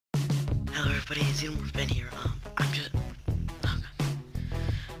everybody, Xenomorph Ben here.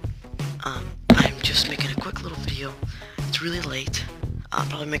 I'm just making a quick little video. It's really late. I'll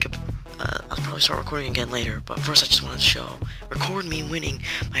probably start recording again later, but first I just wanted to record me winning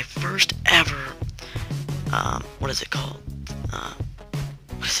my first ever, what is it called?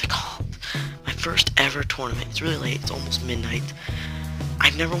 My first ever tournament. It's really late, it's almost midnight.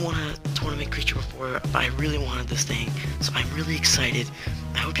 I've never won a tournament creature before, but I really wanted this thing, so I'm really excited.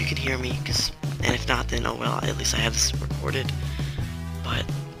 I hope you can hear me, and if not, then oh well, at least I have this recorded. But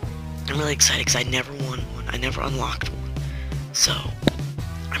I'm really excited because I never won one, I never unlocked one, so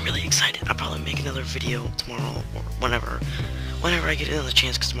I'm really excited. I'll probably make another video tomorrow or whenever I get another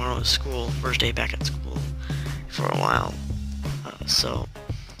chance, because tomorrow is school, first day back at school for a while. So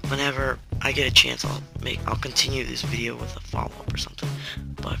whenever I get a chance, I'll continue this video with a follow-up or something.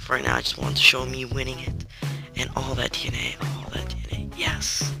 But for right now, I just wanted to show me winning it and all that DNA,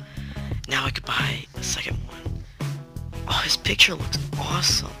 yes. Now I could buy a second one. Oh, his picture looks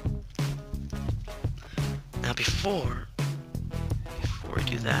awesome. Now before we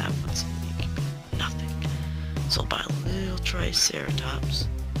do that, let's make nothing. So I'll buy a little Triceratops,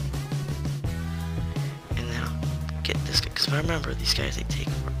 and then I'll get this guy, because if I remember, these guys, they take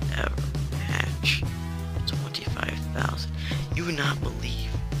forever to hatch. 25,000. You would not believe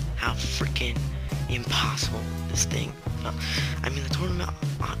how freaking impossible this thing felt. I mean, the tournament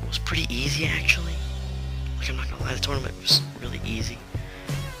was pretty easy, actually. Like, I'm not gonna lie, the tournament was really easy.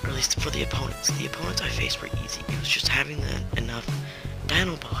 Or at least for the opponents. The opponents I faced were easy. It was just having enough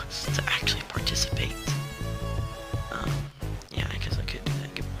dino bugs to actually participate. Yeah, I guess I could do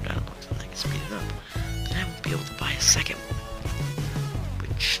that, get more dino bugs, and I can speed it up. Then I won't be able to buy a second one,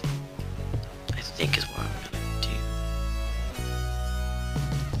 which I think is what I'm gonna do.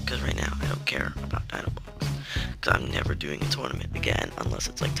 Because right now, I don't care about dino bugs. Because I'm never doing a tournament again, unless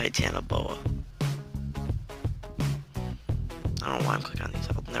it's like Titanoboa. I don't know why I'm clicking on these.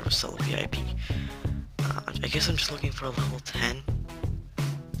 I'll never sell a VIP. I guess I'm just looking for a level 10.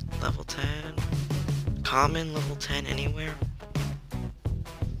 Level 10. Common, level 10, anywhere.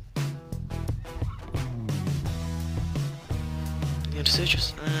 Yeah,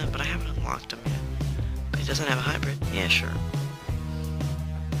 Deciduous. But I haven't unlocked him yet. But he doesn't have a hybrid. Yeah, sure.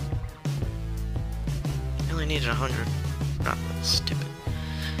 I only needed 100. Not that stupid.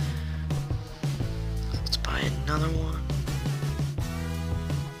 Let's buy another one.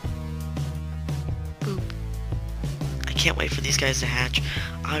 I can't wait for these guys to hatch.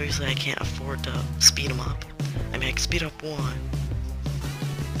 Obviously, I can't afford to speed them up. I mean, I can speed up one,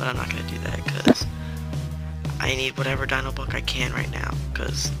 but I'm not going to do that because I need whatever dino book I can right now,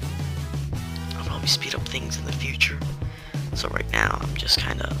 because I'll probably speed up things in the future. So right now, I'm just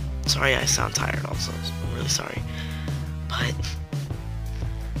kind of... Sorry, I sound tired also. I'm really sorry. But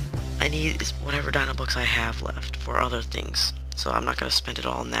I need whatever dino books I have left for other things. So I'm not going to spend it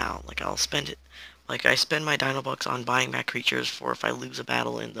all now. Like, I'll spend it... Like, I spend my dino bucks on buying back creatures for if I lose a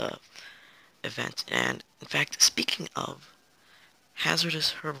battle in the event. And, in fact, speaking of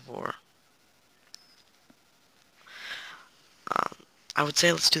hazardous herbivore, I would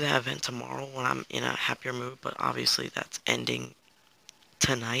say let's do that event tomorrow when I'm in a happier mood, but obviously that's ending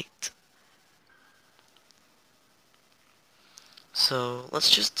tonight. So, let's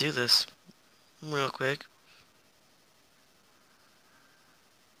just do this real quick.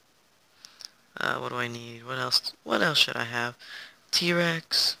 What do I need? What else should I have?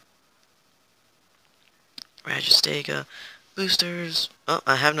 T-Rex, Ragistega, boosters. Oh,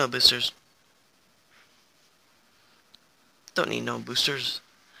 I have no boosters. Don't need no boosters.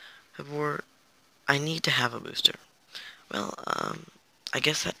 I need to have a booster. Well, I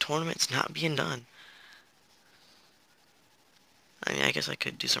guess that tournament's not being done. I mean, I guess I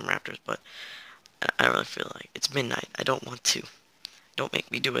could do some raptors, but I don't really feel like it's midnight. I don't want to. Don't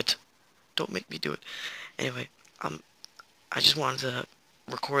make me do it. Don't make me do it. Anyway, I just wanted to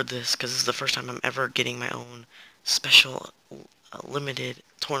record this because this is the first time I'm ever getting my own special limited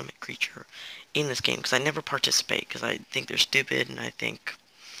tournament creature in this game, because I never participate because I think they're stupid, and I think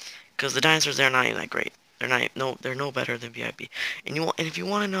because the dinosaurs, they're not even that great. They're no better than VIP. And if you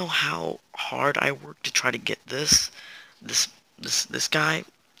want to know how hard I worked to try to get this guy,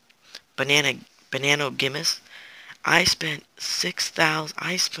 bananogimus, I spent 6,000.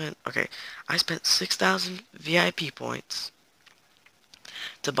 I spent 6,000 VIP points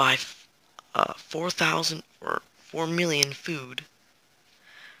to buy 4,000 or 4 million food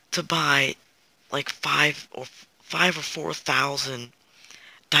to buy like 5 or 4,000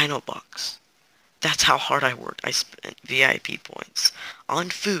 dino bucks. That's how hard I worked. I spent VIP points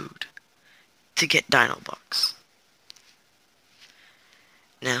on food to get dino bucks.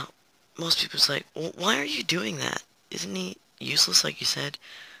 Now, most people's like, well, why are you doing that? Isn't he useless like you said?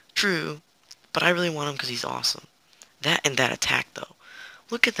 True, but I really want him because he's awesome. That and that attack, though.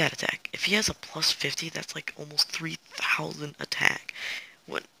 Look at that attack. If he has a plus 50, that's like almost 3,000 attack.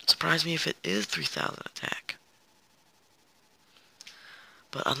 Wouldn't surprise me if it is 3,000 attack.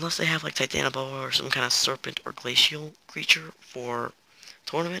 But unless they have like Titanoboa or some kind of serpent or glacial creature for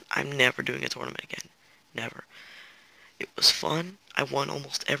tournament, I'm never doing a tournament again. Never. It was fun. I won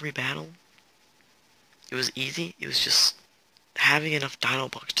almost every battle. It was easy. It was just having enough dino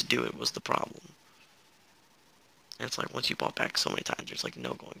bucks to do it was the problem. And it's like once you bought back so many times, there's like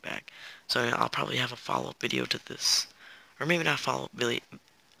no going back. So I'll probably have a follow-up video to this, or maybe not a follow-up video,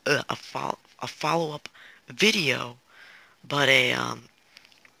 a follow-up video, but I'll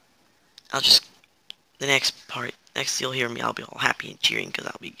just the next part. Next you'll hear me. I'll be all happy and cheering because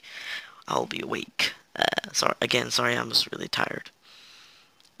I'll be awake. Sorry, I'm just really tired.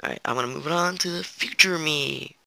 Alright, I'm gonna move it on to the future me.